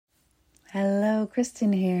Hello,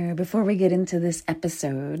 Kristen here. Before we get into this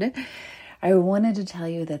episode, I wanted to tell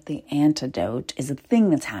you that The Antidote is a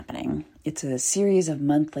thing that's happening. It's a series of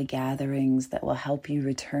monthly gatherings that will help you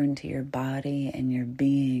return to your body and your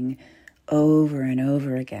being over and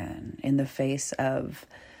over again in the face of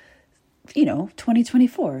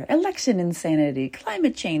 2024, election insanity,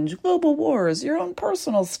 climate change, global wars, your own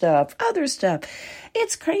personal stuff, other stuff.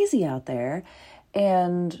 It's crazy out there.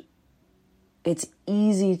 And it's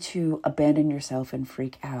easy to abandon yourself and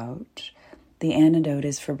freak out. The antidote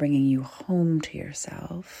is for bringing you home to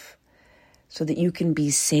yourself so that you can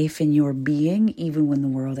be safe in your being, even when the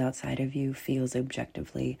world outside of you feels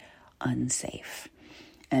objectively unsafe.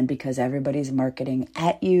 And because everybody's marketing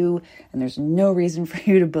at you and there's no reason for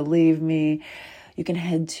you to believe me, you can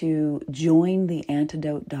head to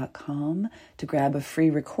jointheantidote.com to grab a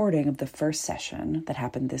free recording of the first session that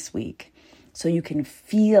happened this week, so you can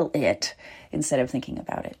feel it instead of thinking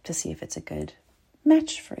about it, to see if it's a good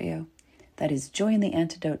match for you. That is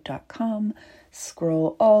jointheantidote.com.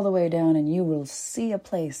 Scroll all the way down and you will see a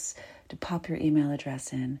place to pop your email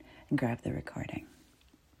address in and grab the recording.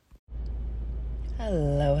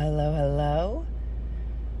 Hello.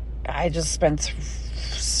 I just spent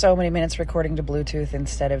so many minutes recording to Bluetooth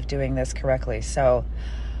instead of doing this correctly. So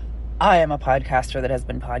I am a podcaster that has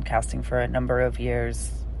been podcasting for a number of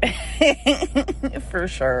years. For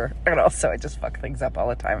sure. And also I just fuck things up all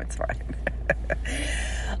the time. It's fine.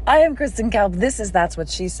 I am Kristen Kalb. This is That's What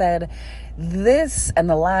She Said. This and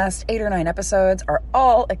the last 8 or 9 episodes are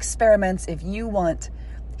all experiments. If you want,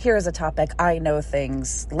 here is a topic. I know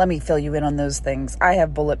things. Let me fill you in on those things. I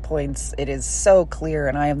have bullet points. It is so clear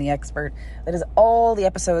and I am the expert. That is all the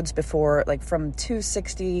episodes before, like from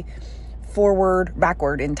 260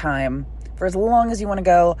 backward in time. For as long as you want to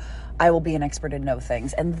go, I will be an expert and know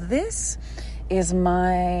things. And this is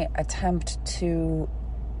my attempt to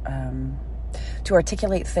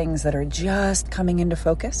articulate things that are just coming into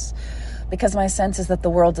focus, because my sense is that the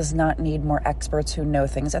world does not need more experts who know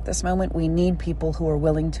things at this moment. We need people who are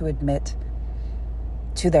willing to admit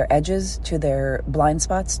to their edges, to their blind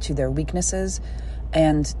spots, to their weaknesses,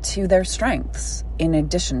 and to their strengths in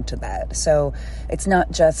addition to that. So it's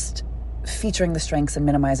not just featuring the strengths and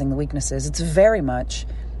minimizing the weaknesses. It's very much,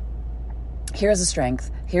 here's a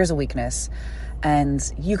strength, here's a weakness, and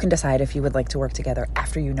you can decide if you would like to work together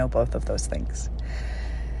after you know both of those things.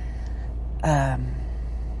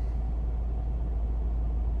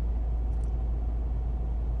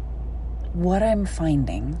 What I'm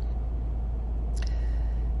finding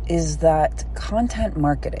is that content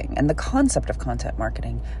marketing and the concept of content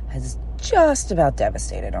marketing has just about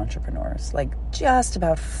devastated entrepreneurs, like just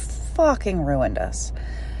about fucking ruined us.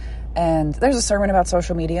 And there's a sermon about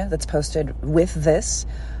social media that's posted with this.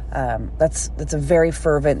 That's a very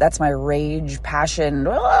fervent, that's my rage, passion,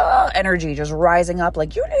 energy just rising up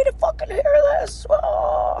like, you need to fucking hear this.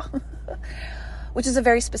 Which is a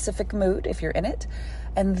very specific mood if you're in it.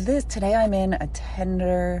 And today I'm in a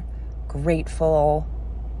tender, grateful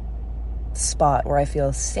spot where I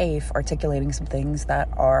feel safe articulating some things that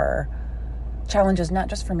are challenges, not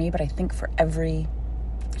just for me, but I think for every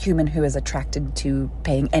human who is attracted to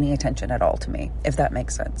paying any attention at all to me, if that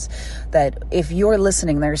makes sense. That if you're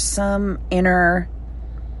listening, there's some inner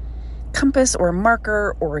compass or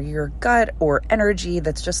marker or your gut or energy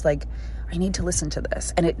that's just like, I need to listen to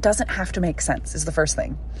this. And it doesn't have to make sense, is the first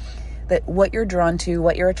thing. That what you're drawn to,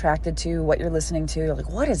 what you're attracted to, what you're listening to, you're like,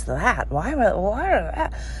 what is that? Why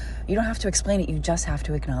that? You don't have to explain it. You just have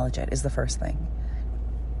to acknowledge it, is the first thing.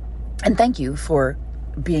 And thank you for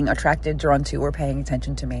being attracted, drawn to, or paying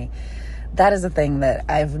attention to me. That is a thing that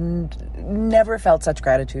I've never felt such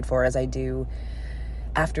gratitude for as I do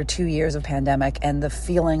after 2 years of pandemic, and the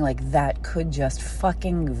feeling like that could just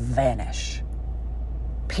fucking vanish.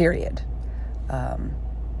 Period.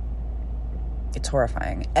 It's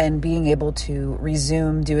horrifying. And being able to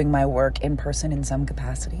resume doing my work in person in some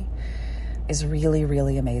capacity is really,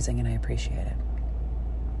 really amazing, and I appreciate it.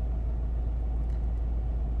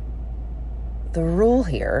 The rule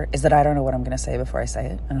here is that I don't know what I'm going to say before I say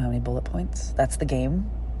it. I don't have any bullet points. That's the game.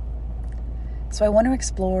 So I want to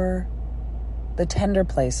explore the tender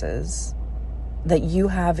places that you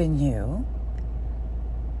have in you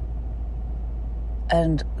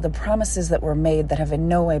and the promises that were made that have in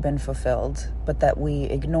no way been fulfilled, but that we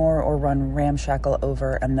ignore or run ramshackle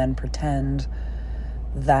over and then pretend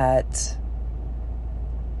that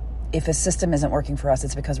if a system isn't working for us,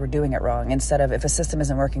 it's because we're doing it wrong. Instead of, if a system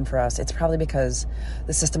isn't working for us, it's probably because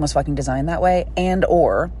the system was fucking designed that way, and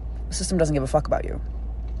or the system doesn't give a fuck about you.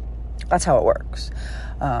 That's how it works.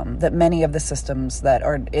 That many of the systems that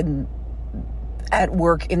are in at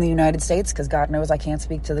work in the United States, because God knows I can't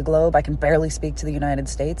speak to the globe. I can barely speak to the United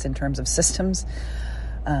States in terms of systems.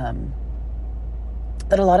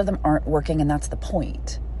 That a lot of them aren't working, and that's the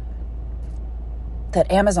point.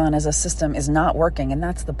 That Amazon as a system is not working, and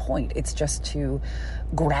that's the point. It's just to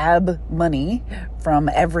grab money from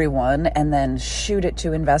everyone and then shoot it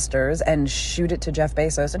to investors and shoot it to Jeff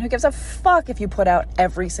Bezos. And who gives a fuck if you put out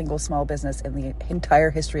every single small business in the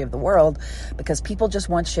entire history of the world, because people just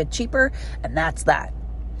want shit cheaper, and that's that.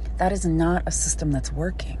 That is not a system that's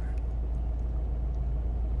working.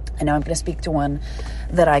 And now I'm going to speak to one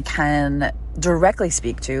that I can directly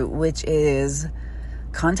speak to, which is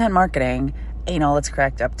content marketing ain't all it's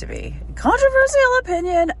cracked up to be. Controversial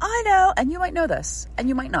opinion, I know, and you might know this, and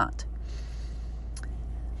you might not.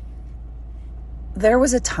 There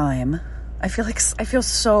was a time, I feel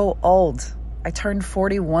so old. I turned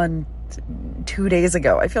 41 2 days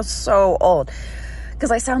ago. I feel so old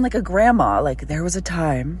because I sound like a grandma. Like, there was a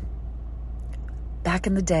time back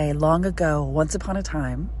in the day, long ago, once upon a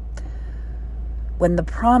time, when the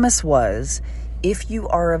promise was, if you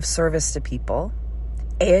are of service to people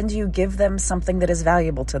and you give them something that is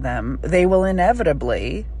valuable to them, they will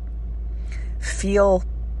inevitably feel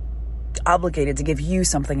obligated to give you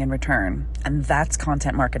something in return. And that's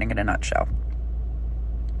content marketing in a nutshell.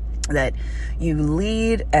 That you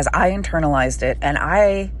lead, as I internalized it, and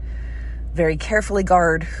I very carefully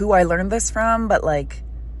guard who I learned this from, but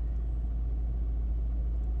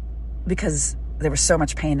because there was so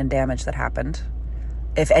much pain and damage that happened.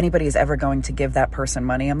 If anybody is ever going to give that person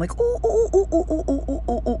money, I'm like, ooh, ooh, ooh, ooh, ooh, ooh,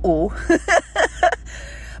 ooh, ooh, ooh.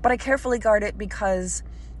 But I carefully guard it because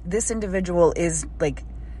this individual is like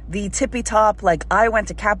the tippy top. Like, I went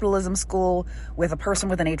to capitalism school with a person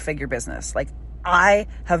with an 8-figure business. Like, I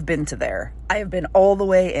have been to there. I have been all the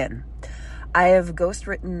way in. I have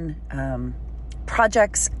ghostwritten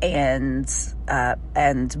projects and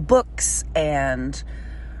books and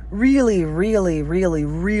really, really, really,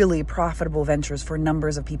 really profitable ventures for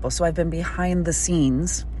numbers of people. So I've been behind the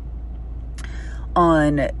scenes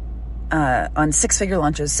on 6-figure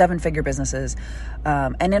launches, 7-figure businesses,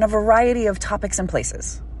 and in a variety of topics and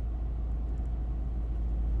places.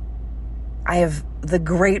 I have the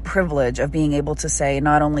great privilege of being able to say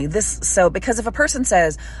not only this, because if a person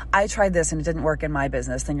says, I tried this and it didn't work in my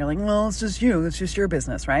business, then you're like, well, it's just your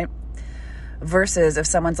business, right? Versus if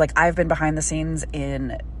someone's like, I've been behind the scenes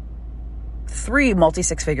in 3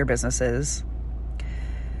 multi-6-figure businesses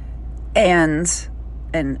and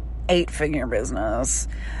an 8-figure business.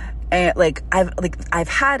 And I've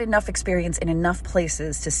had enough experience in enough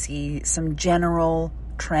places to see some general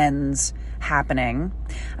trends happening.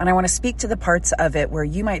 And I want to speak to the parts of it where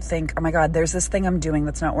you might think, oh my God, there's this thing I'm doing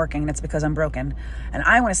that's not working and it's because I'm broken. And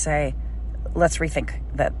I want to say, let's rethink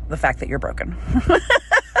the fact that you're broken.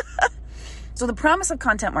 So the promise of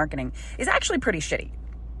content marketing is actually pretty shitty.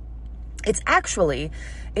 It's actually,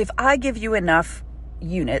 if I give you enough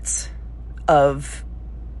units of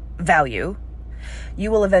value,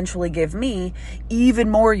 you will eventually give me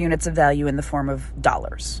even more units of value in the form of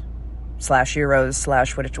dollars /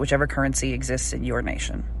 euros / whichever currency exists in your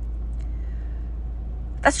nation.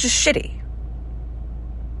 That's just shitty.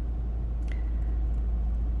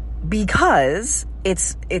 Because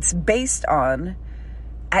it's based on,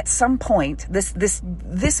 at some point,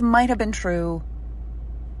 this might have been true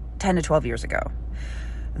 10 to 12 years ago,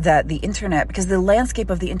 that the internet, because the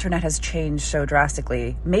landscape of the internet has changed so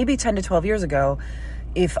drastically, maybe 10 to 12 years ago,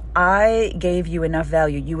 if I gave you enough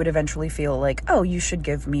value, you would eventually feel like, oh, you should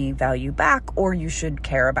give me value back, or you should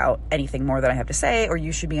care about anything more that I have to say, or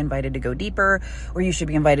you should be invited to go deeper, or you should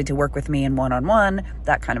be invited to work with me in one-on-one,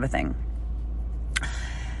 that kind of a thing.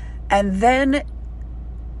 And then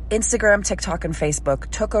Instagram, TikTok, and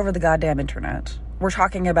Facebook took over the goddamn internet. We're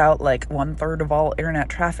talking about like 1/3 of all internet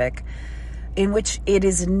traffic, in which it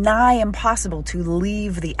is nigh impossible to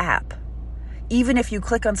leave the app. Even if you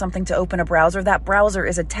click on something to open a browser, that browser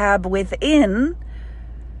is a tab within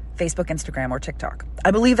Facebook, Instagram, or TikTok.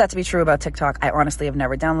 I believe that to be true about TikTok. I honestly have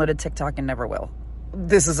never downloaded TikTok and never will.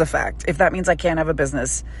 This is a fact. If that means I can't have a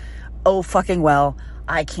business, oh fucking well,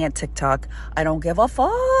 I can't TikTok. I don't give a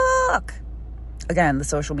fuck. Again, the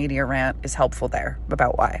social media rant is helpful there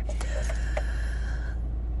about why.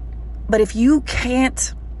 But if you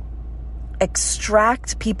can't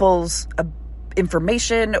extract people's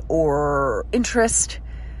information or interest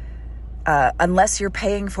unless you're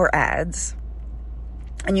paying for ads,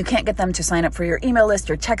 and you can't get them to sign up for your email list,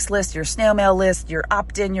 your text list, your snail mail list, your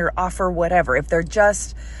opt-in, your offer, whatever, if they're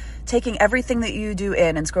just taking everything that you do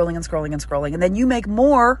in and scrolling and scrolling and scrolling. And then you make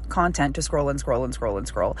more content to scroll and scroll and scroll and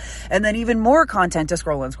scroll. And then even more content to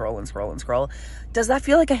scroll and scroll and scroll and scroll. Does that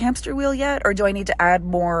feel like a hamster wheel yet? Or do I need to add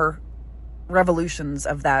more revolutions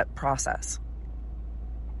of that process?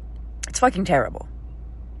 It's fucking terrible.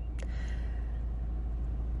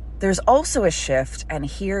 There's also a shift, and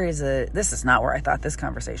this is not where I thought this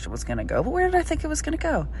conversation was going to go, but where did I think it was going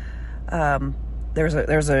to go?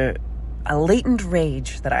 There's a latent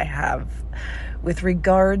rage that I have with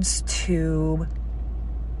regards to,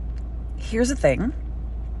 here's the thing.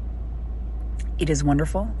 It is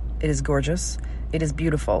wonderful. It is gorgeous. It is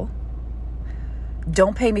beautiful.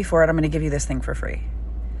 Don't pay me for it. I'm going to give you this thing for free.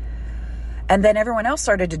 And then everyone else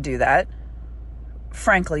started to do that,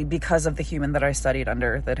 frankly, because of the human that I studied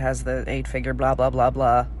under that has the 8-figure blah, blah, blah,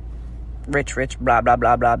 blah, rich, blah, blah,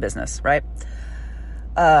 blah, blah business, right?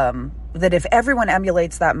 That if everyone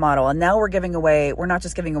emulates that model, and now we're not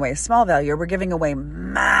just giving away a small value, we're giving away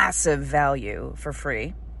massive value for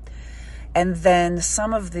free. And then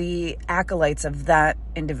some of the acolytes of that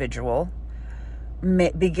individual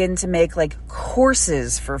begin to make like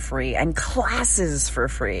courses for free and classes for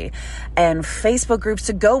free and Facebook groups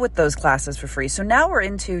to go with those classes for free. So now we're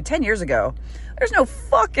into 10 years ago. There's no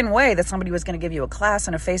fucking way that somebody was going to give you a class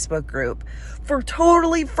in a Facebook group for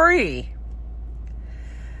totally free.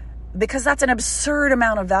 Because that's an absurd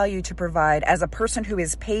amount of value to provide as a person who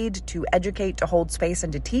is paid to educate, to hold space,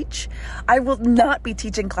 and to teach. I will not be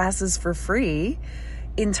teaching classes for free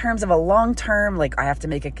in terms of a long-term, like I have to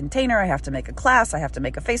make a container, I have to make a class, I have to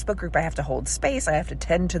make a Facebook group, I have to hold space, I have to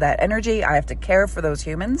tend to that energy, I have to care for those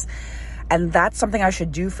humans. And that's something I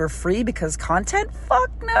should do for free because content?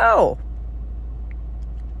 Fuck no.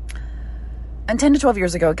 And 10 to 12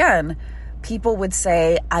 years ago, again, people would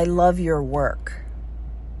say, I love your work.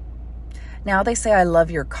 Now they say, I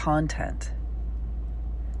love your content.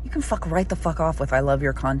 You can fuck right the fuck off with I love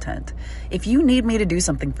your content. If you need me to do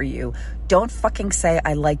something for you, don't fucking say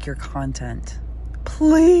I like your content.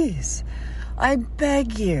 Please. I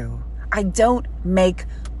beg you. I don't make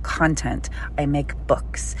content. I make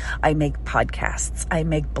books. I make podcasts. I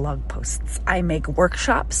make blog posts. I make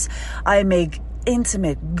workshops. I make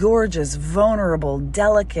intimate, gorgeous, vulnerable,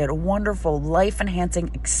 delicate, wonderful, life-enhancing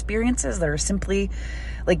experiences that are simply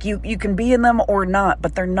like you can be in them or not,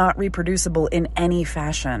 but they're not reproducible in any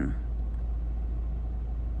fashion.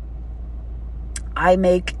 I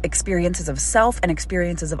make experiences of self and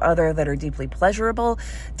experiences of other that are deeply pleasurable,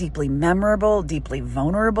 deeply memorable, deeply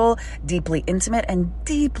vulnerable, deeply intimate, and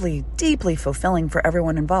deeply, deeply fulfilling for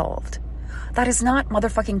everyone involved. That is not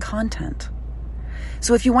motherfucking content.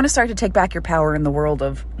 So if you want to start to take back your power in the world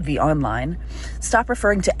of the online, stop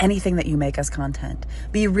referring to anything that you make as content.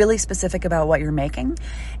 Be really specific about what you're making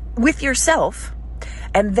with yourself,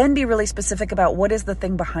 and then be really specific about what is the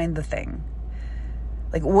thing behind the thing.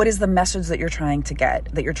 Like, what is the message that you're trying to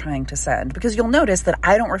get, that you're trying to send? Because you'll notice that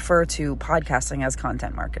I don't refer to podcasting as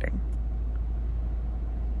content marketing.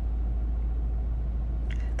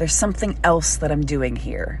 There's something else that I'm doing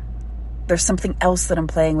here. There's something else that I'm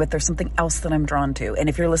playing with. There's something else that I'm drawn to. And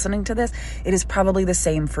if you're listening to this, it is probably the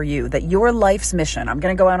same for you. That your life's mission, I'm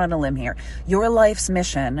going to go out on a limb here. Your life's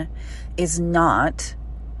mission is not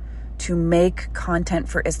to make content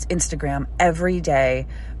for Instagram every day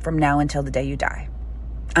from now until the day you die.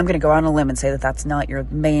 I'm going to go out on a limb and say that that's not your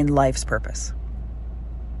main life's purpose.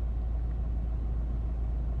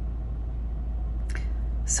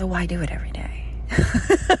 So why do it every day?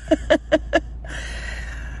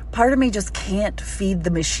 Part of me just can't feed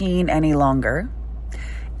the machine any longer.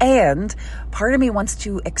 And part of me wants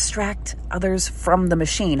to extract others from the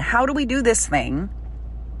machine. How do we do this thing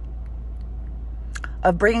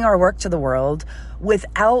of bringing our work to the world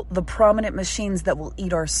without the prominent machines that will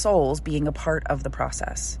eat our souls being a part of the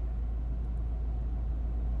process?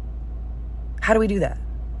 How do we do that?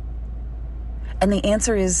 And the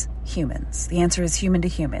answer is humans. The answer is human to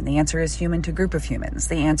human. The answer is human to group of humans.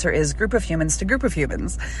 The answer is group of humans to group of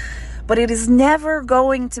humans. But it is never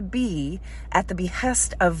going to be at the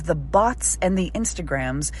behest of the bots and the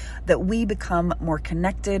Instagrams that we become more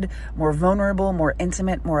connected, more vulnerable, more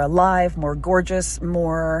intimate, more alive, more gorgeous,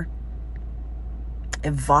 more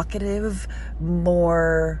evocative,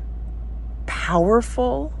 more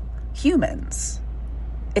powerful humans.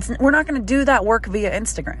 We're not going to do that work via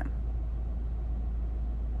Instagram.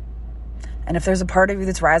 And if there's a part of you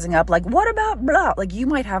that's rising up, like, what about blah? Like, you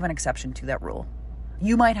might have an exception to that rule.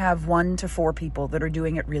 You might have 1 to 4 people that are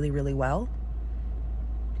doing it really, really well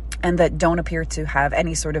and that don't appear to have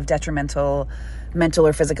any sort of detrimental mental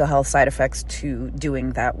or physical health side effects to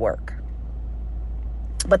doing that work.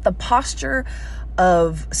 But the posture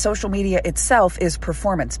of social media itself is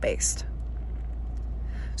performance-based.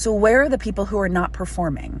 So where are the people who are not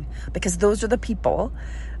performing? Because those are the people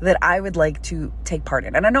that I would like to take part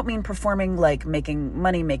in. And I don't mean performing like making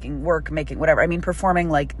money, making work, making whatever. I mean performing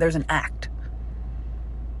like there's an act.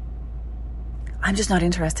 I'm just not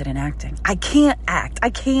interested in acting. I can't act. I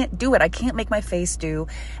can't do it. I can't make my face do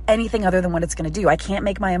anything other than what it's going to do. I can't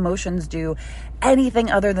make my emotions do anything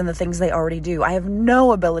other than the things they already do. I have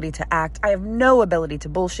no ability to act. I have no ability to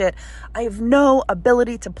bullshit. I have no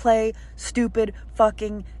ability to play stupid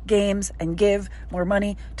fucking games and give more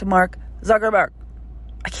money to Mark Zuckerberg.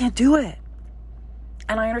 I can't do it.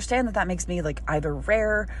 And I understand that makes me like either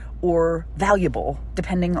rare or valuable,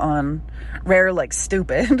 depending on rare like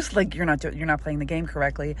stupid, like you're not playing the game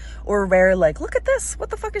correctly, or rare like look at this, what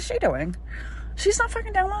the fuck is she doing? She's not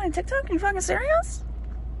fucking downloading TikTok. Are you fucking serious?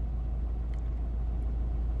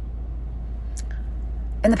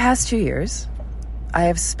 In the past 2 years, I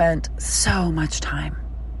have spent so much time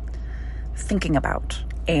thinking about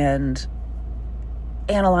and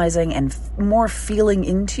analyzing and more feeling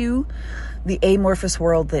into the amorphous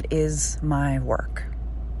world that is my work.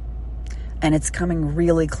 And it's coming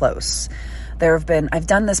really close. I've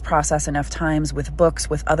done this process enough times with books,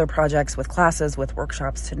 with other projects, with classes, with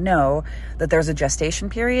workshops to know that there's a gestation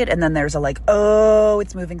period and then there's a like, oh,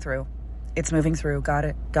 it's moving through. It's moving through. Got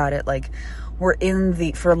it. Like we're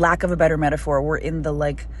in for lack of a better metaphor, we're in the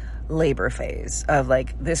like labor phase of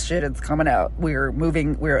like this shit is coming out.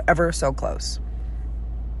 We're ever so close.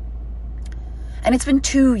 And it's been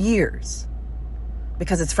 2 years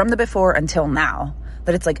because it's from the before until now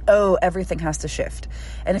that it's like, oh, everything has to shift.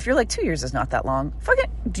 And if you're like 2 years is not that long, fuck it.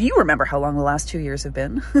 Do you remember how long the last 2 years have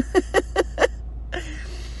been?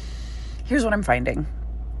 Here's what I'm finding.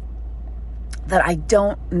 That I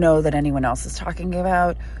don't know that anyone else is talking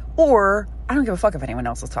about, or I don't give a fuck if anyone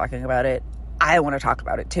else is talking about it. I want to talk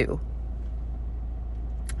about it too.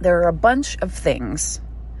 There are a bunch of things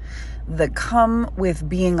that come with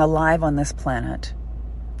being alive on this planet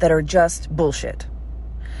that are just bullshit.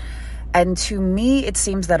 And to me, it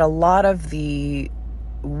seems that a lot of the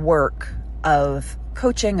work of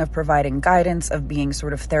coaching, of providing guidance, of being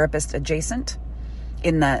sort of therapist adjacent,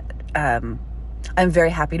 in that I'm very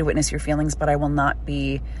happy to witness your feelings, but I will not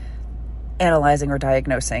be analyzing or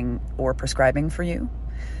diagnosing or prescribing for you,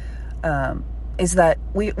 is that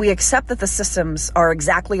we accept that the systems are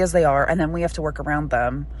exactly as they are, and then we have to work around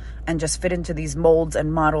them and just fit into these molds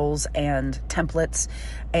and models and templates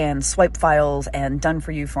and swipe files and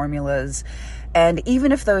done-for-you formulas. And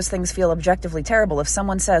even if those things feel objectively terrible, if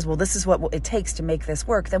someone says, well, this is what it takes to make this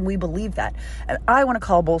work, then we believe that. And I want to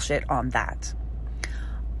call bullshit on that.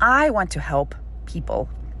 I want to help people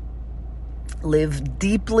live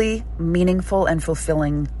deeply meaningful and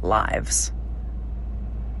fulfilling lives.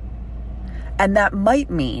 And that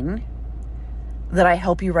might mean that I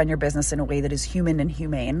help you run your business in a way that is human and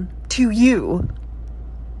humane to you.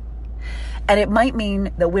 And it might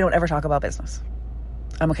mean that we don't ever talk about business.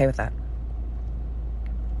 I'm okay with that.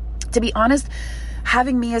 To be honest,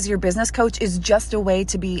 having me as your business coach is just a way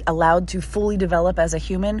to be allowed to fully develop as a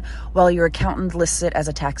human while your accountant lists it as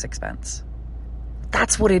a tax expense.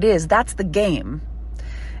 That's what it is. That's the game.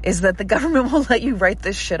 Is that the government will let you write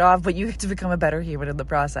this shit off, but you have to become a better human in the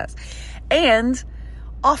process. And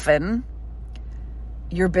often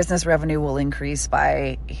your business revenue will increase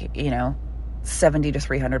by, 70 to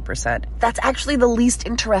 300%. That's actually the least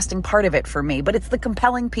interesting part of it for me, but it's the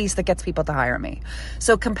compelling piece that gets people to hire me.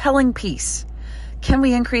 So compelling piece. Can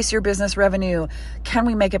we increase your business revenue? Can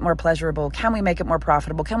we make it more pleasurable? Can we make it more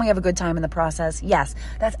profitable? Can we have a good time in the process? Yes,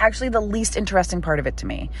 that's actually the least interesting part of it to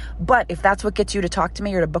me. But if that's what gets you to talk to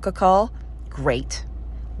me or to book a call, great.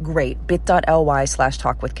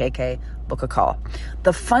 bit.ly/talkwithkk, book a call.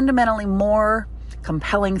 The fundamentally more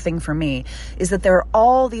compelling thing for me is that there are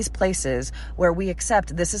all these places where we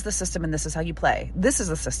accept this is the system and this is how you play. This is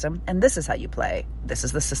the system and this is how you play. This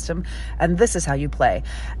is the system and this is how you play.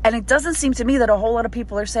 And it doesn't seem to me that a whole lot of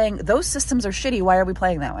people are saying those systems are shitty. Why are we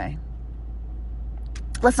playing that way?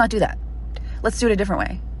 Let's not do that. Let's do it a different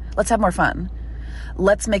way. Let's have more fun.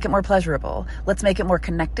 Let's make it more pleasurable. Let's make it more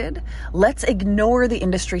connected. Let's ignore the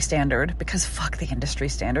industry standard, because fuck the industry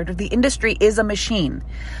standard. The industry is a machine.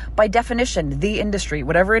 By definition, the industry,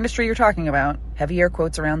 whatever industry you're talking about, heavy air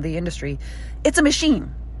quotes around the industry, it's a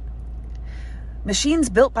machine. Machines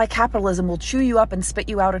built by capitalism will chew you up and spit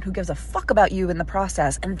you out, and who gives a fuck about you in the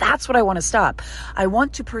process? And that's what I want to stop. I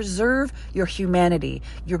want to preserve your humanity,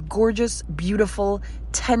 your gorgeous, beautiful,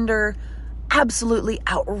 tender, absolutely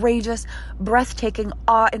outrageous, breathtaking,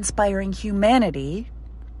 awe-inspiring humanity.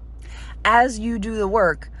 As you do the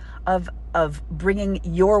work, of bringing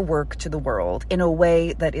your work to the world in a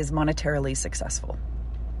way that is monetarily successful.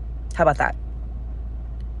 How about that?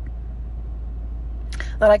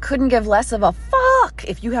 That I couldn't give less of a fuck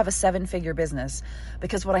if you have a 7-figure business,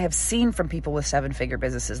 because what I have seen from people with 7-figure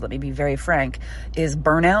businesses, let me be very frank, is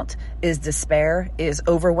burnout, is despair, is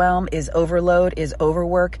overwhelm, is overload, is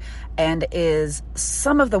overwork, and is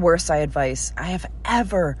some of the worst advice I have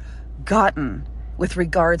ever gotten with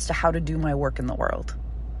regards to how to do my work in the world.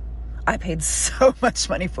 I paid so much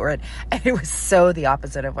money for it, and it was so the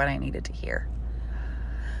opposite of what I needed to hear.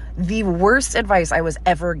 The worst advice I was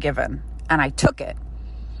ever given, and I took it.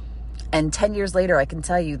 And 10 years later, I can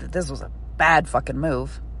tell you that this was a bad fucking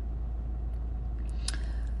move.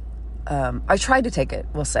 I tried to take it,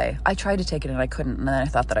 we'll say. I tried to take it and I couldn't, and then I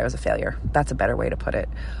thought that I was a failure. That's a better way to put it.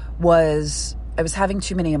 I was having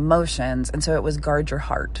too many emotions, and so it was guard your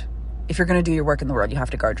heart. If you're going to do your work in the world, you have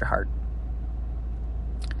to guard your heart.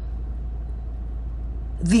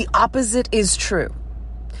 The opposite is true.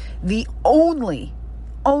 The only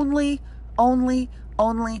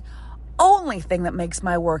thing that makes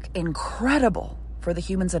my work incredible for the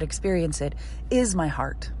humans that experience it is my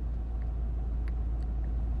heart.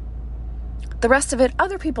 The rest of it,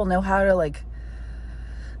 other people know how to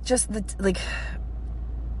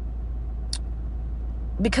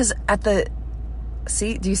because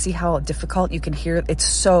do you see how difficult you can hear it? It's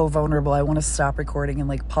so vulnerable. I want to stop recording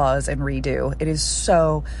and pause and redo. It is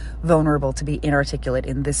so vulnerable to be inarticulate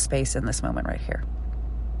in this space, in this moment right here.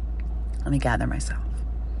 Let me gather myself.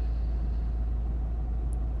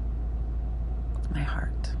 My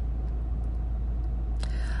heart.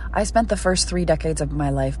 I spent the first 3 decades of my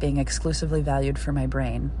life being exclusively valued for my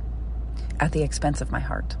brain at the expense of my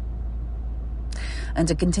heart. And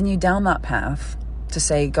to continue down that path, to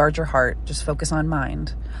say, guard your heart, just focus on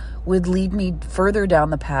mind, would lead me further down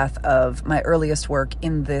the path of my earliest work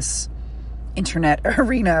in this internet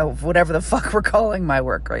arena of whatever the fuck we're calling my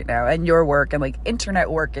work right now, and your work, and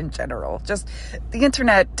internet work in general. Just the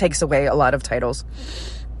internet takes away a lot of titles.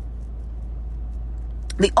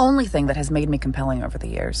 The only thing that has made me compelling over the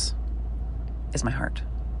years is my heart.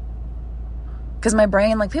 Because my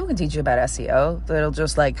brain, people can teach you about SEO. It'll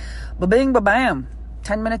just ba-bing, ba-bam,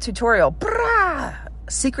 10-minute tutorial, brah,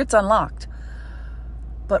 secrets unlocked.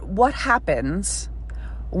 But what happens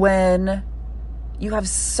when you have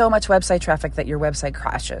so much website traffic that your website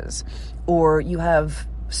crashes, or you have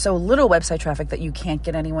so little website traffic that you can't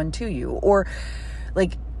get anyone to you, or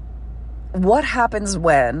what happens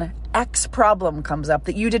when X problem comes up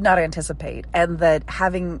that you did not anticipate, and that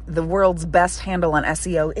having the world's best handle on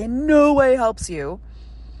SEO in no way helps you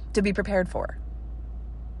to be prepared for?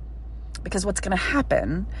 Because what's going to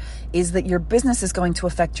happen is that your business is going to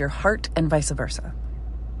affect your heart and vice versa.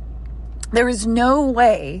 There is no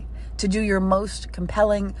way to do your most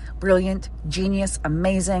compelling, brilliant, genius,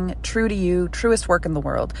 amazing, true to you, truest work in the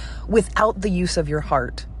world without the use of your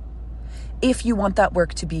heart, if you want that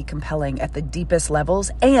work to be compelling at the deepest levels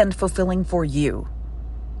and fulfilling for you.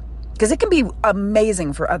 Because it can be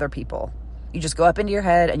amazing for other people. You just go up into your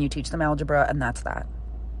head and you teach them algebra, and that's that.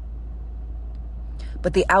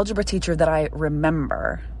 But the algebra teacher that I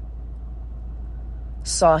remember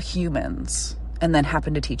saw humans and then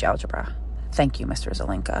happened to teach algebra. Thank you, Mr.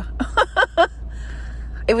 Zelenka.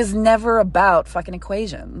 It was never about fucking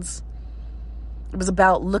equations. It was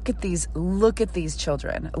about, look at these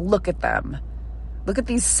children. Look at them. Look at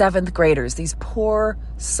these 7th graders, these poor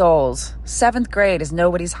souls. 7th grade is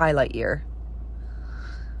nobody's highlight year.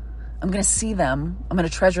 I'm going to see them. I'm going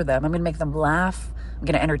to treasure them. I'm going to make them laugh. I'm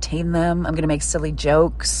going to entertain them. I'm going to make silly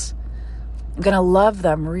jokes. I'm going to love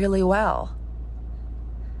them really well.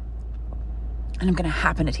 And I'm going to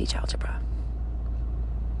happen to teach algebra.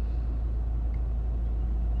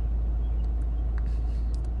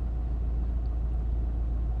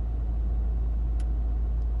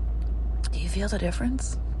 Do you feel the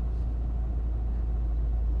difference?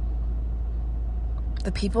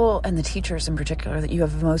 The people and the teachers in particular that you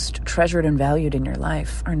have most treasured and valued in your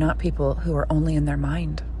life are not people who are only in their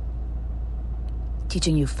mind,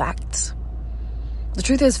 teaching you facts. The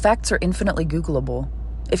truth is, facts are infinitely Googleable.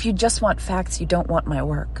 If you just want facts, you don't want my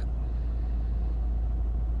work.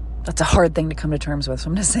 That's a hard thing to come to terms with, so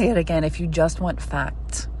I'm going to say it again. If you just want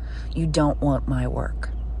facts, you don't want my work.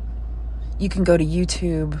 You can go to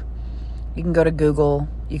YouTube, you can go to Google,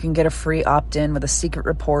 you can get a free opt-in with a secret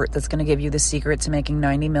report that's going to give you the secret to making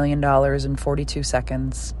 $90 million in 42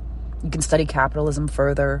 seconds. You can study capitalism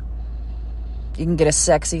further. You can get a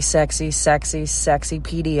sexy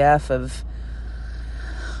PDF of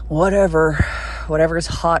whatever is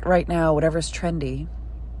hot right now, whatever is trendy.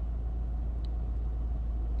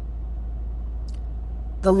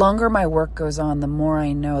 The longer my work goes on, the more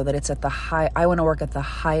I know that it's at the I want to work at the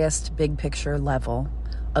highest big picture level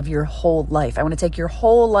of your whole life. I want to take your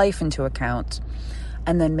whole life into account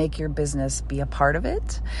and then make your business be a part of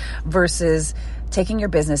it, versus taking your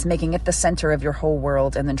business, making it the center of your whole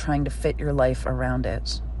world, and then trying to fit your life around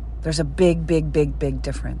it. There's a big, big, big, big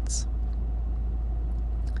difference.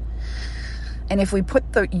 And if we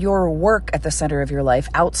put your work at the center of your life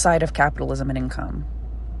outside of capitalism and income,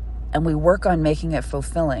 and we work on making it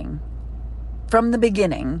fulfilling from the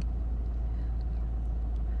beginning,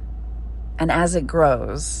 and as it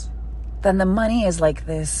grows, then the money is like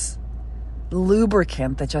this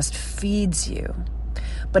lubricant that just feeds you.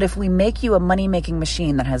 But if we make you a money-making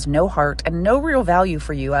machine that has no heart and no real value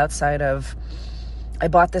for you outside of, I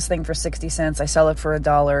bought this thing for 60 cents, I sell it for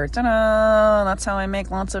 $1, ta-da, that's how I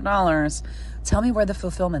make lots of dollars. Tell me where the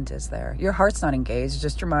fulfillment is there. Your heart's not engaged, it's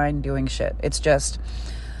just your mind doing shit.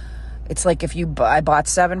 It's like if I bought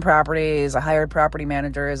 7 properties, I hired property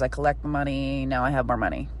managers, I collect the money, now I have more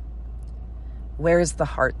money. Where's the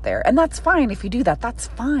heart there? And that's fine if you do that, that's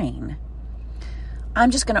fine. I'm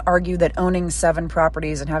just going to argue that owning 7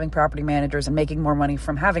 properties and having property managers and making more money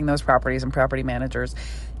from having those properties and property managers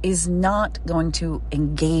is not going to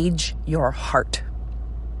engage your heart.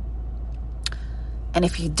 And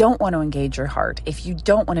if you don't want to engage your heart, if you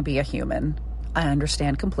don't want to be a human, I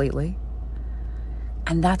understand completely.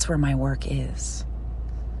 And that's where my work is.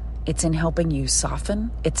 It's in helping you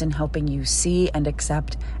soften. It's in helping you see and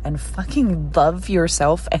accept and fucking love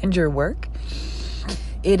yourself and your work.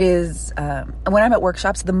 It is, when I'm at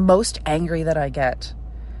workshops, the most angry that I get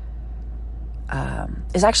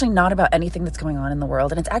is actually not about anything that's going on in the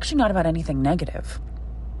world. And it's actually not about anything negative.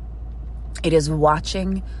 It is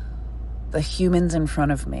watching the humans in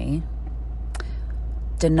front of me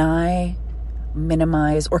deny,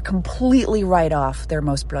 minimize, or completely write off their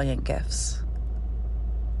most brilliant gifts.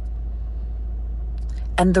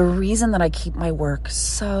 And the reason that I keep my work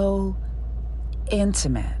so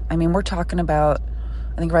intimate, I mean, we're talking about,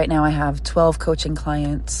 I think right now I have 12 coaching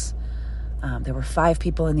clients. There were 5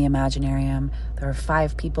 people in the Imaginarium. There were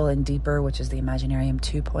 5 people in Deeper, which is the Imaginarium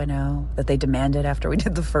 2.0 that they demanded after we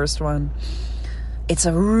did the first one. It's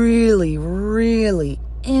a really, really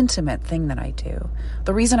intimate thing that I do.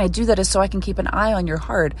 The reason I do that is so I can keep an eye on your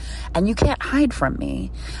heart, and you can't hide from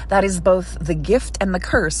me. That is both the gift and the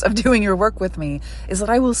curse of doing your work with me, is that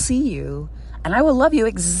I will see you and I will love you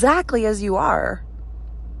exactly as you are.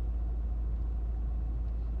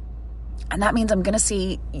 And that means I'm going to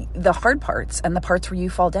see the hard parts and the parts where you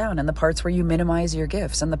fall down and the parts where you minimize your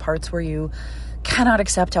gifts and the parts where you cannot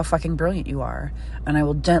accept how fucking brilliant you are. And I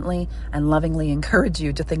will gently and lovingly encourage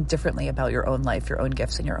you to think differently about your own life, your own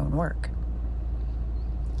gifts, and your own work.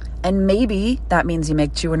 And maybe that means you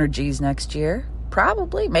make 200 G's next year.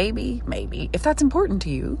 Probably, maybe, if that's important to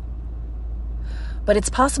you. But it's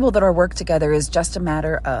possible that our work together is just a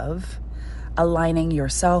matter of aligning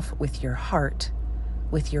yourself with your heart,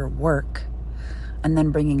 with your work, and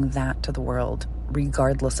then bringing that to the world,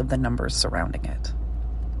 regardless of the numbers surrounding it.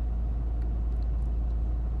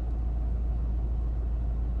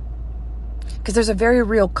 Because there's a very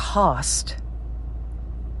real cost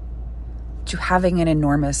to having an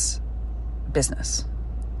enormous business.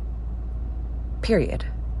 Period.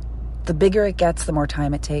 The bigger it gets, the more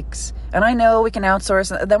time it takes. And I know we can outsource,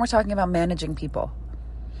 then we're talking about managing people.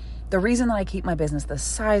 The reason that I keep my business the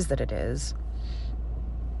size that it is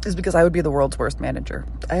because I would be the world's worst manager.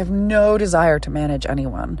 I have no desire to manage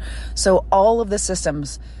anyone. So all of the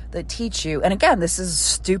systems that teach you, and again, this is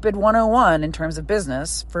stupid 101 in terms of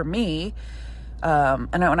business for me,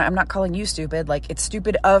 and I'm not calling you stupid, like it's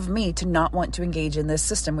stupid of me to not want to engage in this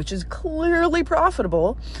system, which is clearly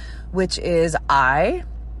profitable, which is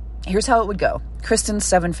here's how it would go. Kristen's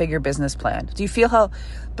 7-figure business plan. Do you feel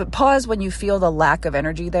but pause when you feel the lack of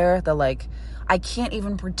energy there, I can't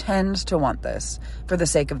even pretend to want this for the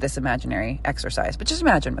sake of this imaginary exercise. But just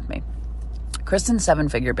imagine with me. Kristen's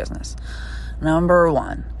 7-figure business. Number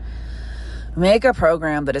 1, make a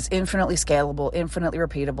program that is infinitely scalable, infinitely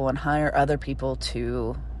repeatable, and hire other people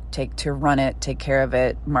to run it, take care of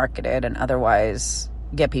it, market it, and otherwise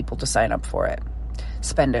get people to sign up for it.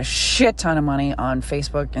 Spend a shit ton of money on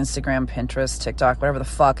Facebook, Instagram, Pinterest, TikTok, whatever the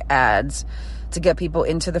fuck ads to get people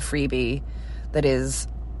into the freebie that is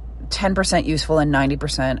 10% useful and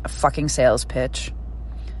 90% a fucking sales pitch,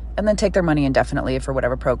 and then take their money indefinitely for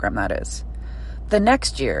whatever program that is. The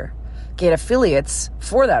next year, get affiliates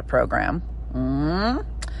for that program,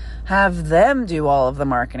 have them do all of the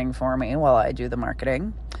marketing for me while I do the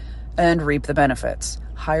marketing, and reap the benefits.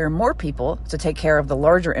 Hire more people to take care of the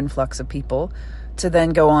larger influx of people to then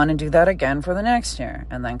go on and do that again for the next year,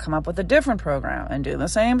 and then come up with a different program and do the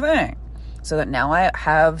same thing. So that now I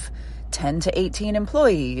have 10 to 18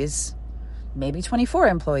 employees, maybe 24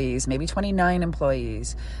 employees, maybe 29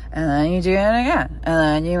 employees. And then you do it again, and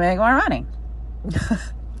then you make more money.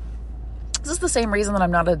 This is the same reason that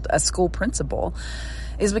I'm not a school principal,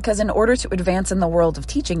 is because in order to advance in the world of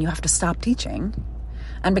teaching, you have to stop teaching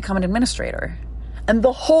and become an administrator. And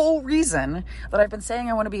the whole reason that I've been saying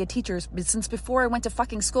I want to be a teacher is since before I went to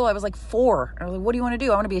fucking school, I was like 4. I was like, what do you want to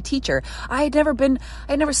do? I want to be a teacher. I had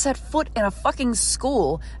never set foot in a fucking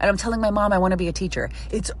school, and I'm telling my mom I want to be a teacher.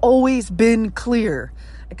 It's always been clear,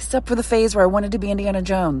 except for the phase where I wanted to be Indiana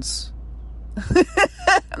Jones. And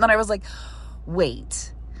then I was like,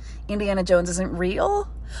 wait, Indiana Jones isn't real?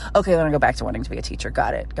 Okay, then I go back to wanting to be a teacher.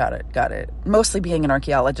 Got it. Mostly being an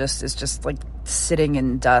archaeologist is just like sitting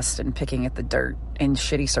in dust and picking at the dirt in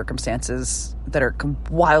shitty circumstances that are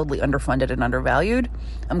wildly underfunded and undervalued.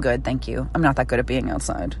 I'm good, thank you. I'm not that good at being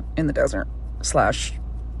outside in the desert.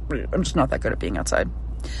 I'm just not that good at being outside.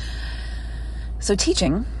 So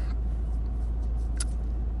teaching,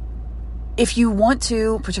 if you want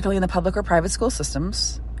to, particularly in the public or private school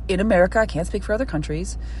systems, in America, I can't speak for other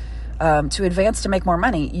countries, to advance to make more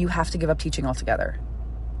money, you have to give up teaching altogether.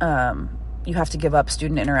 You have to give up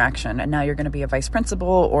student interaction, and now you're going to be a vice principal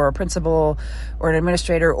or a principal or an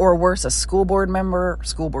administrator, or worse, a school board member,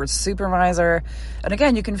 school board supervisor. And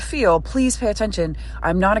again, you can feel, please pay attention,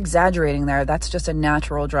 I'm not exaggerating there. That's just a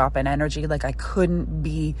natural drop in energy. Like, I couldn't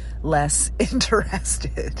be less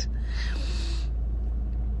interested.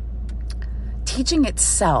 Teaching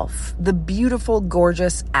itself, the beautiful,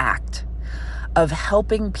 gorgeous act of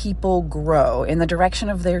helping people grow in the direction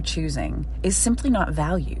of their choosing, is simply not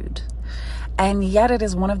valued. And yet it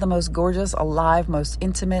is one of the most gorgeous, alive, most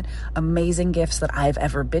intimate, amazing gifts that I've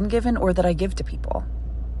ever been given or that I give to people.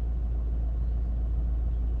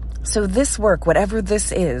 So this work, whatever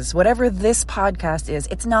this is, whatever this podcast is,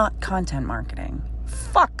 it's not content marketing.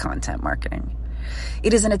 Fuck content marketing.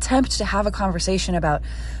 It is an attempt to have a conversation about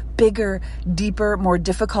bigger, deeper, more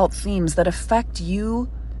difficult themes that affect you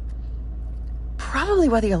probably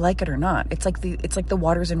whether you like it or not. It's like the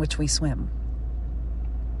waters in which we swim.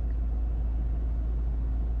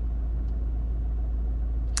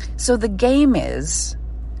 So the game is,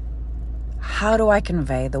 how do I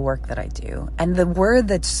convey the work that I do? And the word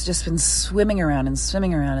that's just been swimming around,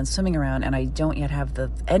 and I don't yet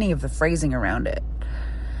have any of the phrasing around it,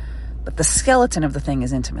 but the skeleton of the thing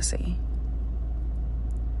is intimacy.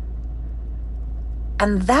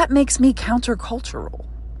 And that makes me countercultural,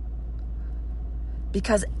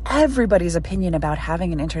 because everybody's opinion about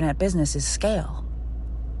having an internet business is scale.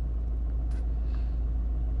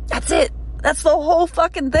 That's it. That's the whole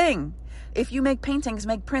fucking thing. If you make paintings,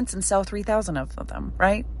 make prints, and sell 3,000 of them,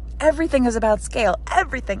 right? Everything is about scale.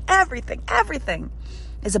 Everything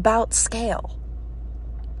is about scale.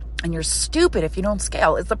 And you're stupid if you don't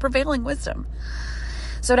scale. It's the prevailing wisdom.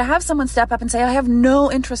 So to have someone step up and say, I have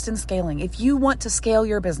no interest in scaling. If you want to scale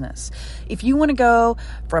your business, if you want to go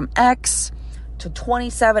from X to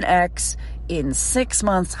 27X in 6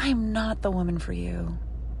 months, I am not the woman for you.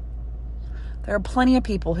 There are plenty of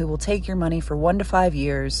people who will take your money for 1 to 5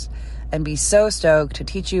 years and be so stoked to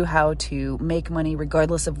teach you how to make money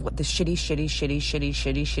regardless of what the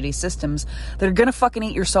shitty systems that are going to fucking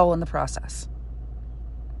eat your soul in the process.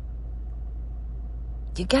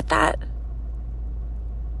 Do you get that?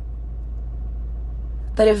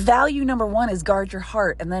 That if value number 1 is guard your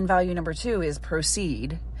heart, and then value number 2 is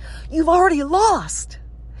proceed, you've already lost.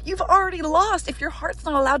 You've already lost. If your heart's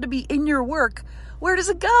not allowed to be in your work, where does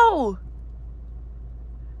it go?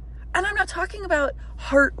 And I'm not talking about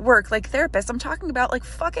heart work like therapists. I'm talking about like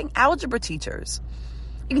fucking algebra teachers.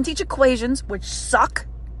 You can teach equations, which suck.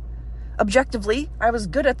 Objectively, I was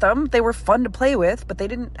good at them. They were fun to play with, but they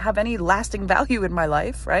didn't have any lasting value in my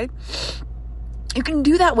life, right? You can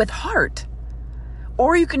do that with heart.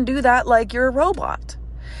 Or you can do that like you're a robot.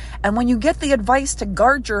 And when you get the advice to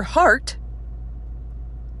guard your heart,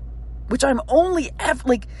 which I'm only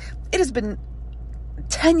it has been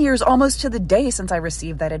 10 years almost to the day since I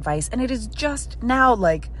received that advice. And it is just now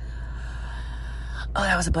like, oh,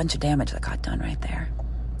 that was a bunch of damage that got done right there.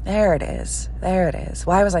 There it is.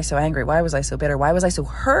 Why was I so angry? Why was I so bitter? Why was I so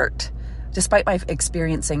hurt? Despite my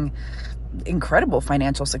experiencing incredible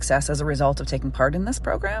financial success as a result of taking part in this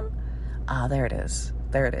program. There it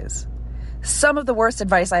is. Some of the worst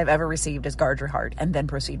advice I've ever received is guard your heart and then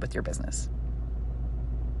proceed with your business.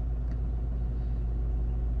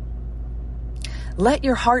 Let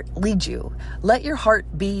your heart lead you. Let your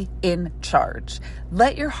heart be in charge.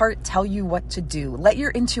 Let your heart tell you what to do. Let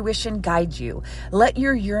your intuition guide you. Let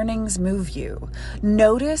your yearnings move you.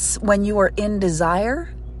 Notice when you are in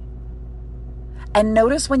desire and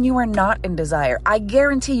notice when you are not in desire. I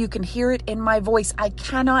guarantee you can hear it in my voice. I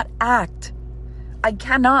cannot act. I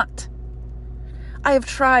cannot. I have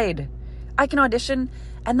tried. I can audition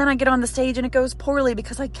and then I get on the stage and it goes poorly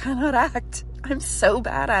because I cannot act. I'm so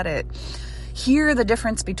bad at it. Hear the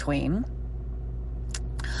difference between.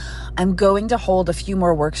 I'm going to hold a few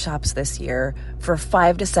more workshops this year for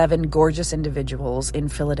 5 to 7 gorgeous individuals in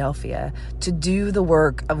Philadelphia to do the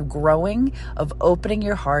work of growing, of opening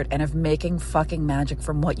your heart, and of making fucking magic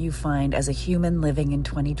from what you find as a human living in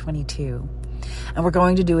 2022. And we're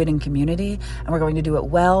going to do it in community, and we're going to do it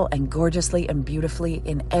well and gorgeously and beautifully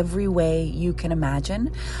in every way you can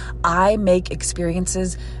imagine. I make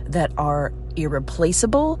experiences that are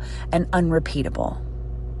irreplaceable and unrepeatable.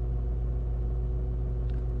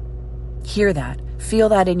 Hear that. Feel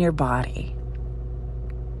that in your body.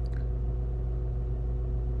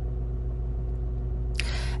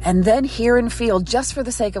 And then hear and feel, just for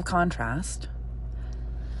the sake of contrast.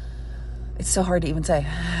 It's so hard to even say.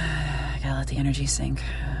 I gotta let the energy sink.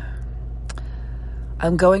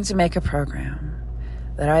 I'm going to make a program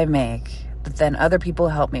that I make, that then other people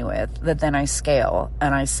help me with, that then I scale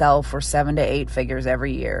and I sell for 7 to 8 figures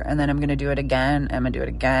every year. And then I'm going to do it again. I'm going to do it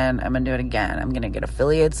again. I'm going to do it again. I'm going to get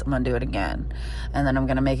affiliates. I'm going to do it again. And then I'm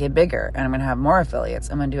going to make it bigger and I'm going to have more affiliates.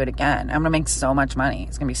 I'm going to do it again. I'm going to make so much money.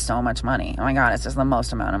 It's going to be so much money. Oh my God, it's just the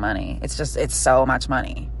most amount of money. It's so much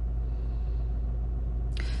money.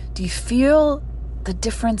 Do you feel the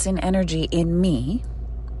difference in energy in me?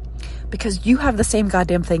 Because you have the same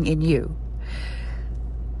goddamn thing in you.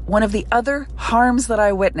 One of the other harms that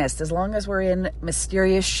I witnessed, as long as we're in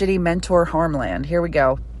mysterious, shitty mentor harmland, here we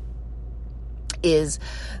go, is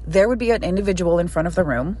there would be an individual in front of the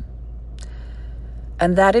room,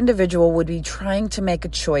 and that individual would be trying to make a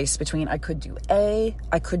choice between I could do A,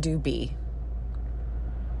 I could do B.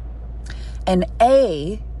 And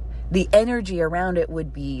A, the energy around it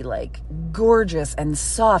would be like gorgeous and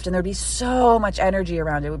soft, and there'd be so much energy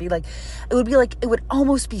around it. It would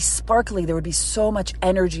almost be sparkly. There would be so much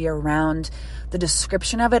energy around the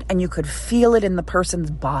description of it, and you could feel it in the person's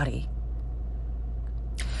body.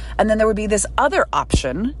 And then there would be this other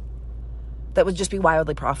option that would just be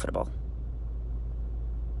wildly profitable.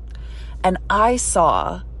 And I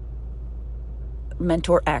saw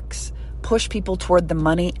Mentor X push people toward the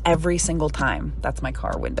money every single time. That's my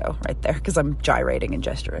car window right there because I'm gyrating and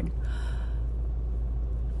gesturing.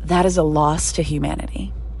 That is a loss to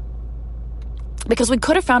humanity. Because we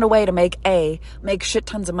could have found a way to make shit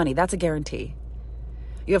tons of money. That's a guarantee.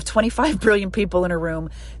 You have 25 brilliant people in a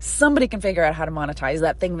room. Somebody can figure out how to monetize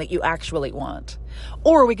that thing that you actually want.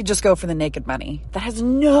 Or we could just go for the naked money that has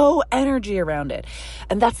no energy around it.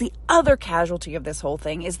 And that's the other casualty of this whole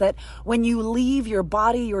thing, is that when you leave your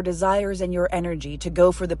body, your desires, and your energy to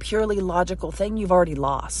go for the purely logical thing, you've already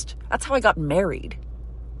lost. That's how I got married.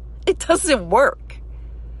 It doesn't work.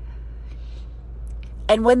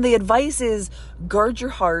 And when the advice is guard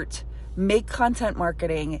your heart, make content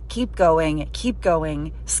marketing, keep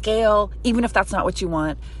going, scale, even if that's not what you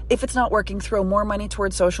want. If it's not working, throw more money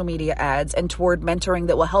toward social media ads and toward mentoring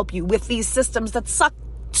that will help you with these systems that suck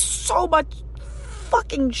so much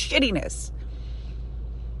fucking shittiness.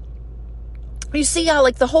 You see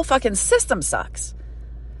how the whole fucking system sucks.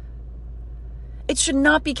 It should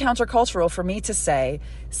not be countercultural for me to say,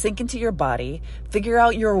 sink into your body, figure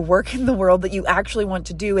out your work in the world that you actually want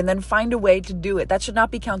to do, and then find a way to do it. That should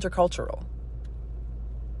not be countercultural.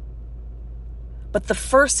 But the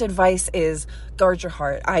first advice is guard your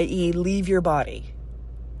heart, i.e. leave your body,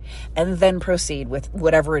 and then proceed with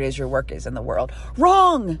whatever it is your work is in the world.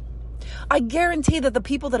 Wrong! I guarantee that the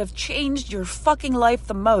people that have changed your fucking life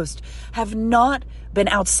the most have not been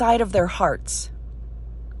outside of their hearts.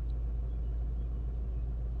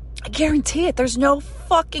 I guarantee it. There's no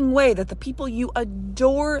fucking way that the people you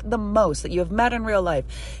adore the most, that you have met in real life,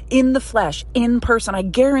 in the flesh, in person, I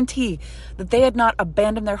guarantee that they had not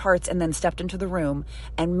abandoned their hearts and then stepped into the room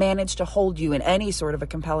and managed to hold you in any sort of a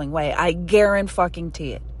compelling way. I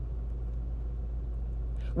guarantee it.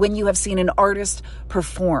 When you have seen an artist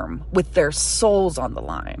perform with their souls on the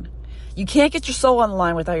line, you can't get your soul on the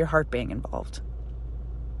line without your heart being involved.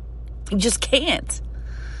 You just can't.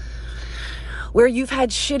 Where you've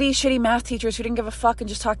had shitty math teachers who didn't give a fuck and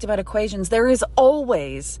just talked about equations, there is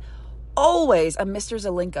always a Mr.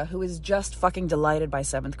 Zelinka who is just fucking delighted by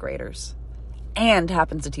 7th graders and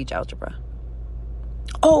happens to teach algebra.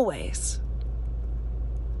 Always.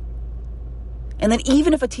 And then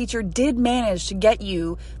even if a teacher did manage to get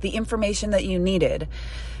you the information that you needed,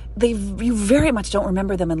 you very much don't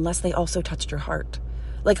remember them unless they also touched your heart.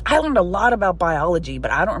 Like, I learned a lot about biology,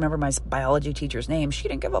 but I don't remember my biology teacher's name. She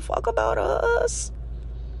didn't give a fuck about us.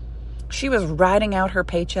 She was riding out her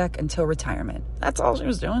paycheck until retirement. That's all she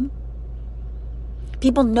was doing.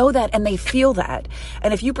 People know that and they feel that.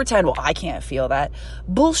 And if you pretend, well, I can't feel that,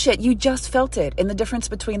 bullshit, you just felt it in the difference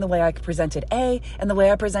between the way I presented A and the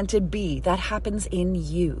way I presented B. That happens in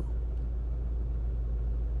you.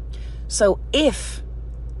 So if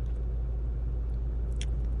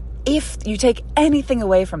you take anything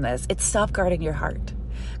away from this, it's stop guarding your heart.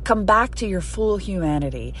 Come back to your full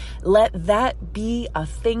humanity. Let that be a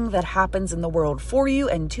thing that happens in the world for you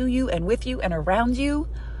and to you and with you and around you.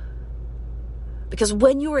 Because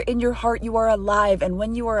when you are in your heart, you are alive. And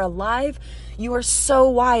when you are alive, you are so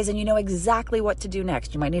wise and you know exactly what to do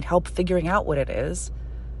next. You might need help figuring out what it is.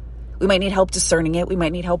 We might need help discerning it. We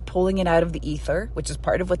might need help pulling it out of the ether, which is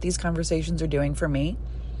part of what these conversations are doing for me.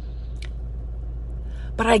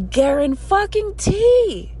 But I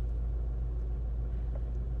guarantee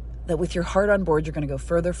that with your heart on board, you're going to go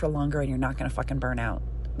further for longer and you're not going to fucking burn out.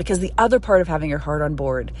 Because the other part of having your heart on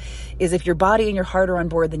board is if your body and your heart are on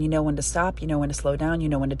board, then you know when to stop, you know when to slow down, you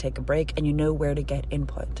know when to take a break, and you know where to get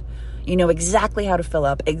input. You know exactly how to fill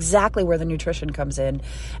up, exactly where the nutrition comes in,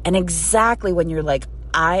 and exactly when you're like,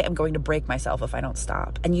 I am going to break myself if I don't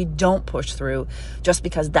stop. And you don't push through just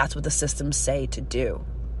because that's what the systems say to do.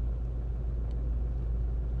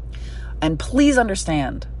 And please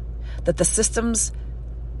understand that the systems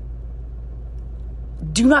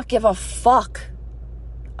do not give a fuck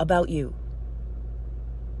about you.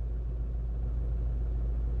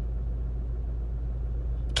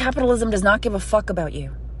 Capitalism does not give a fuck about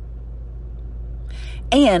you.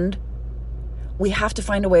 And we have to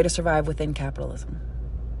find a way to survive within capitalism.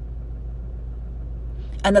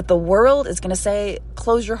 And that the world is going to say,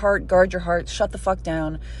 close your heart, guard your heart, shut the fuck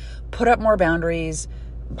down, put up more boundaries,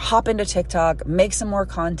 hop into TikTok, make some more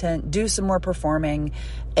content, do some more performing,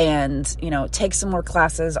 and, take some more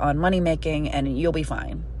classes on money making, and you'll be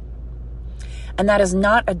fine. And that is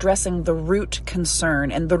not addressing the root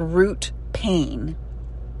concern and the root pain,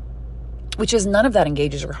 which is none of that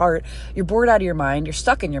engages your heart. You're bored out of your mind. You're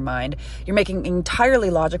stuck in your mind. You're making entirely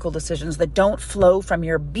logical decisions that don't flow from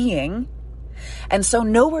your being. And so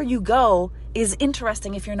nowhere you go is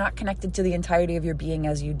interesting if you're not connected to the entirety of your being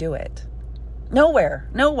as you do it.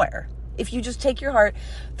 Nowhere. If you just take your heart,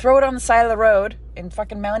 throw it on the side of the road in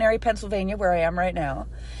fucking Mount Airy, Pennsylvania, where I am right now,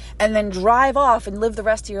 and then drive off and live the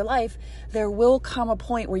rest of your life, there will come a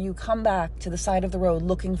point where you come back to the side of the road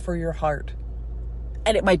looking for your heart.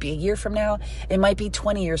 And it might be a year from now. It might be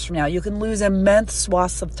 20 years from now. You can lose immense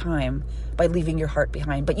swaths of time by leaving your heart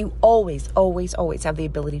behind. But you always, always, always have the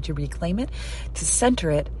ability to reclaim it, to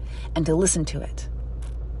center it, and to listen to it.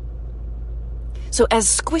 So as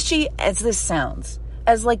squishy as this sounds,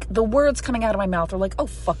 as like the words coming out of my mouth are like, oh,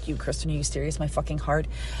 fuck you, Kristen, are you serious? My fucking heart.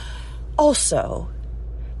 Also,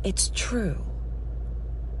 it's true.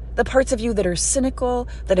 The parts of you that are cynical,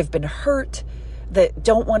 that have been hurt, that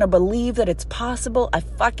don't want to believe that it's possible, I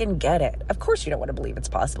fucking get it. Of course you don't want to believe it's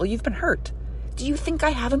possible. You've been hurt. Do you think I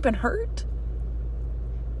haven't been hurt?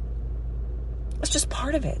 It's just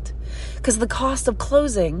part of it. Because the cost of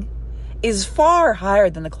closing is far higher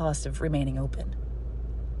than the cost of remaining open.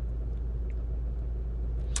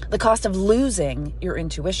 The cost of losing your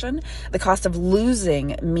intuition, the cost of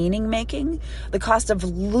losing meaning making, the cost of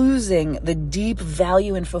losing the deep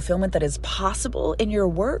value and fulfillment that is possible in your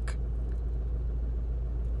work.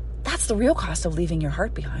 That's the real cost of leaving your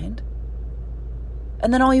heart behind.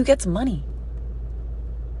 And then all you get's money.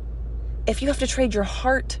 If you have to trade your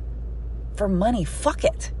heart for money, fuck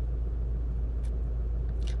it.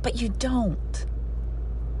 But you don't.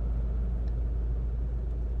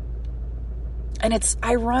 And it's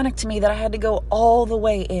ironic to me that I had to go all the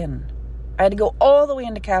way in. I had to go all the way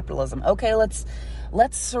into capitalism. Okay, let's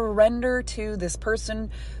surrender to this person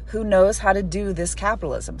who knows how to do this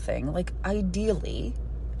capitalism thing. Like, ideally,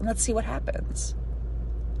 and let's see what happens.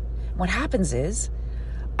 What happens is,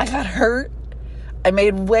 I got hurt. I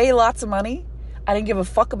made way lots of money. I didn't give a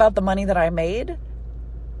fuck about the money that I made.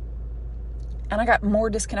 And I got more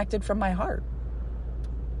disconnected from my heart.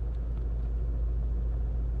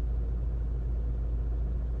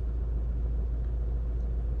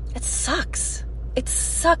 It sucks. It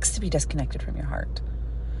sucks to be disconnected from your heart.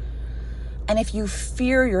 And if you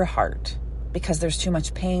fear your heart because there's too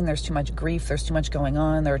much pain, there's too much grief, there's too much going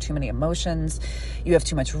on, there are too many emotions, you have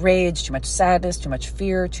too much rage, too much sadness, too much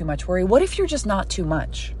fear, too much worry, what if you're just not too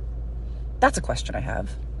much? That's a question I have.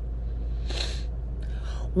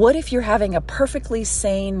 What if you're having a perfectly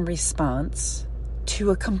sane response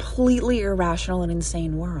to a completely irrational and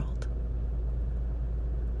insane world?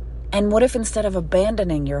 And what if instead of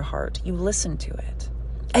abandoning your heart, you listen to it?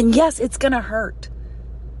 And yes, it's going to hurt.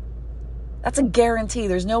 That's a guarantee.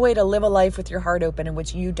 There's no way to live a life with your heart open in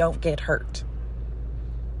which you don't get hurt.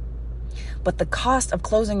 But the cost of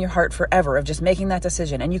closing your heart forever, of just making that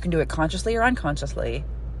decision, and you can do it consciously or unconsciously.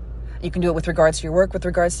 You can do it with regards to your work, with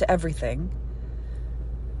regards to everything.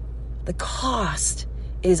 The cost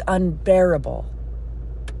is unbearable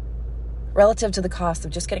relative to the cost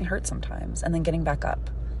of just getting hurt sometimes and then getting back up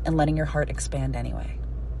and letting your heart expand anyway.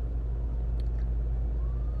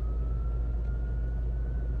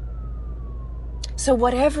 So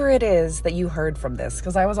whatever it is that you heard from this,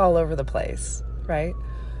 because I was all over the place, right?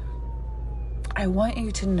 I want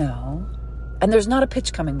you to know, and there's not a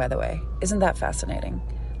pitch coming, by the way. Isn't that fascinating?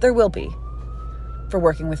 There will be for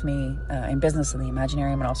working with me in business, in the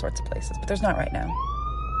Imaginarium, and all sorts of places, but there's not right now.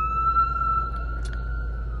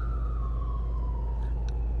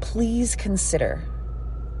 Please consider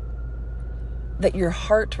that your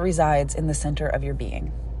heart resides in the center of your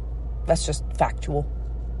being. That's just factual.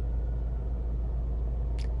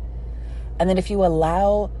 And then if you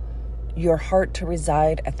allow your heart to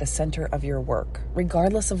reside at the center of your work,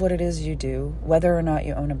 regardless of what it is you do, whether or not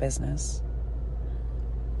you own a business,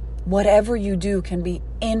 whatever you do can be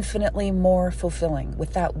infinitely more fulfilling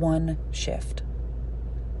with that one shift.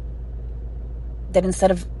 That instead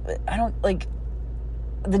of,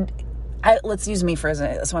 let's use me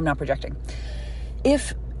so I'm not projecting.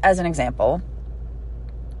 If, as an example,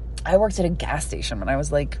 I worked at a gas station when I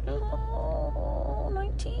was 19.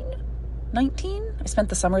 I spent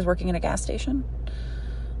the summers working in a gas station.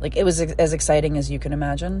 It was as exciting as you can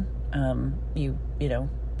imagine.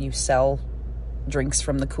 You sell drinks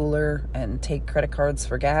from the cooler and take credit cards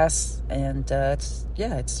for gas, and it's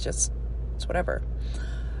whatever.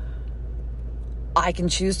 I can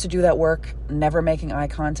choose to do that work, never making eye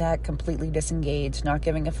contact, completely disengaged, not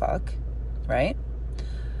giving a fuck, right?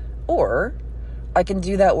 Or I can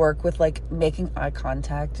do that work with making eye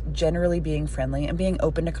contact, generally being friendly, and being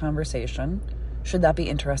open to conversation, should that be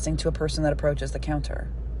interesting to a person that approaches the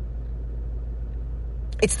counter.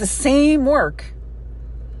 It's the same work,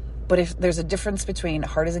 but if there's a difference between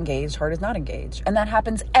heart is engaged, heart is not engaged, and that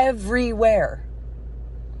happens everywhere.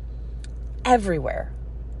 Everywhere.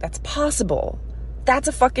 That's possible. That's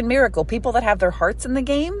a fucking miracle. People that have their hearts in the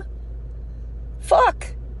game,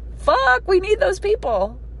 fuck, we need those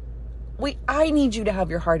people. I need you to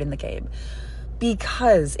have your heart in the game,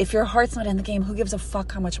 because if your heart's not in the game, who gives a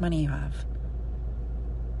fuck how much money you have?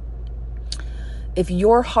 If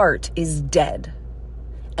your heart is dead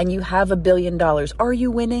and you have $1 billion, are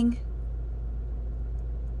you winning?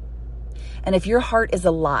 And if your heart is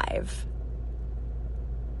alive,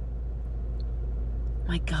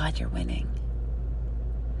 my God, you're winning.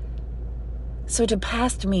 So to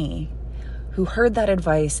past me, who heard that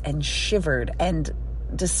advice and shivered and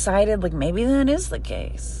decided maybe that is the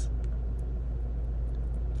case,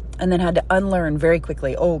 and then had to unlearn very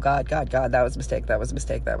quickly, oh God, that was a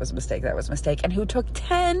mistake, and who took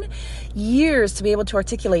 10 years to be able to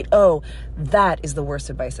articulate, oh, that is the worst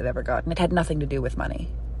advice I've ever gotten. It had nothing to do with money.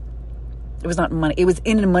 It was not money. It was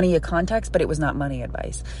in a money context, but it was not money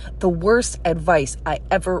advice. The worst advice I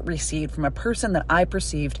ever received from a person that I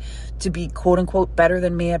perceived to be quote unquote better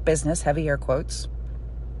than me at business, heavy air quotes,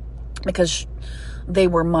 because they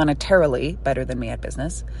were monetarily better than me at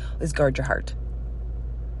business, is guard your heart.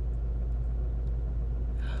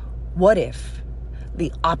 What if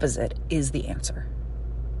the opposite is the answer?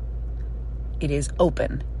 It is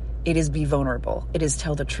open. It is be vulnerable. It is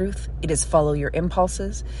tell the truth. It is follow your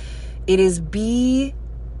impulses. It is be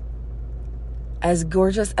as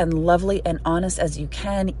gorgeous and lovely and honest as you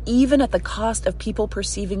can, even at the cost of people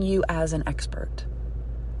perceiving you as an expert.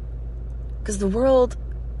 Because the world,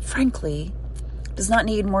 frankly, does not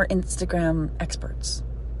need more Instagram experts.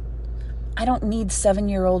 I don't need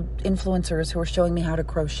 7-year-old influencers who are showing me how to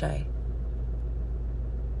crochet.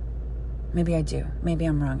 Maybe I do. Maybe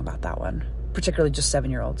I'm wrong about that one. Particularly just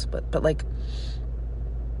 7-year-olds. But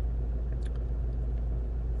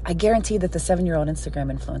I guarantee that the 7-year-old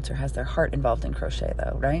Instagram influencer has their heart involved in crochet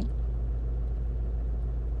though, right?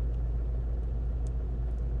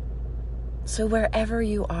 So wherever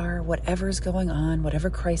you are, whatever's going on, whatever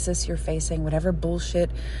crisis you're facing, whatever bullshit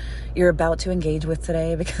you're about to engage with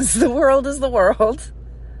today, because the world is the world,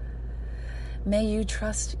 may you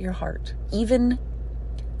trust your heart, even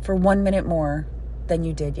for 1 minute more than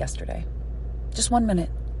you did yesterday. Just 1 minute.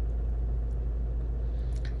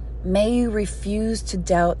 May you refuse to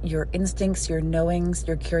doubt your instincts, your knowings,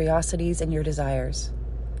 your curiosities, and your desires.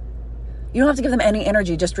 You don't have to give them any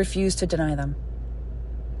energy. Just refuse to deny them.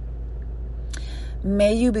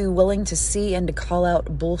 May you be willing to see and to call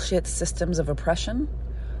out bullshit systems of oppression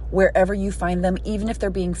wherever you find them, even if they're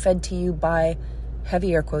being fed to you by,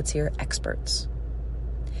 heavy air quotes here, experts.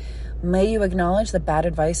 May you acknowledge that bad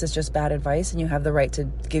advice is just bad advice, and you have the right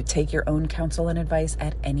to take your own counsel and advice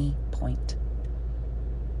at any point.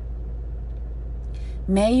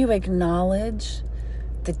 May you acknowledge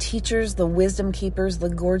the teachers, the wisdom keepers, the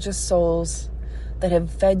gorgeous souls that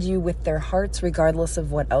have fed you with their hearts regardless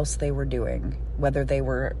of what else they were doing, whether they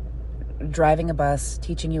were driving a bus,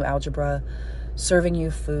 teaching you algebra, serving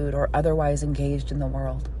you food, or otherwise engaged in the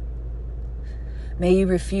world. May you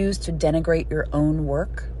refuse to denigrate your own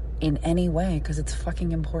work in any way, because it's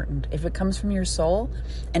fucking important. If it comes from your soul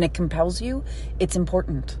and it compels you, it's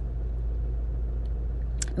important.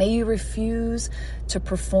 May you refuse to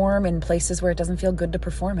perform in places where it doesn't feel good to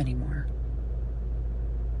perform anymore.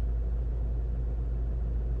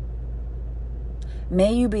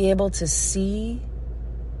 May you be able to see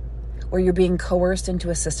where you're being coerced into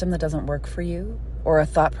a system that doesn't work for you, or a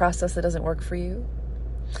thought process that doesn't work for you.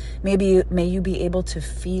 May you be able to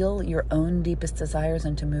feel your own deepest desires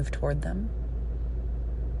and to move toward them.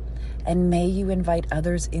 And may you invite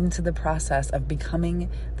others into the process of becoming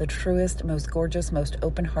the truest, most gorgeous, most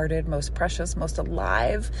open-hearted, most precious, most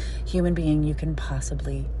alive human being you can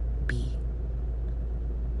possibly be.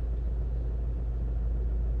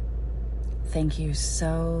 Thank you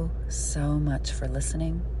so, so much for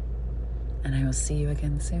listening, and I will see you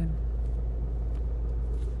again soon.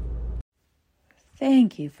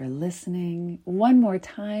 Thank you for listening. One more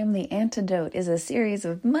time, The Antidote is a series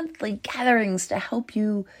of monthly gatherings to help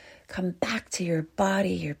you come back to your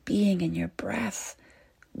body, your being, and your breath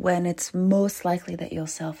when it's most likely that you'll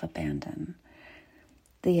self-abandon.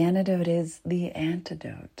 The antidote is the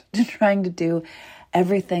antidote to trying to do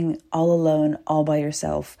everything all alone, all by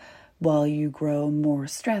yourself, while you grow more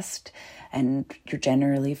stressed and you're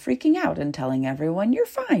generally freaking out and telling everyone you're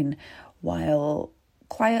fine, while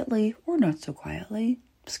quietly, or not so quietly,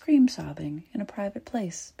 scream sobbing in a private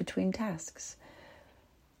place between tasks.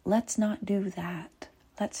 Let's not do that.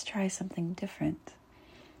 Let's try something different.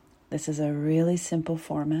 This is a really simple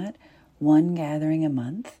format, one gathering a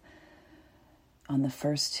month on the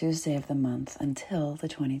first Tuesday of the month until the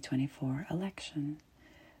 2024 election.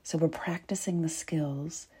 So we're practicing the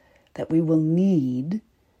skills that we will need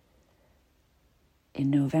in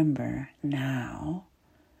November now.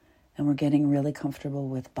 And we're getting really comfortable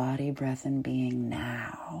with body, breath, and being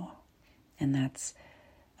now. And that's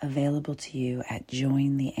available to you at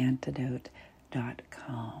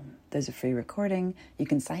jointheantidote.com. There's a free recording. You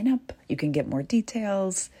can sign up. You can get more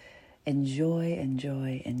details. Enjoy,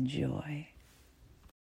 enjoy, enjoy.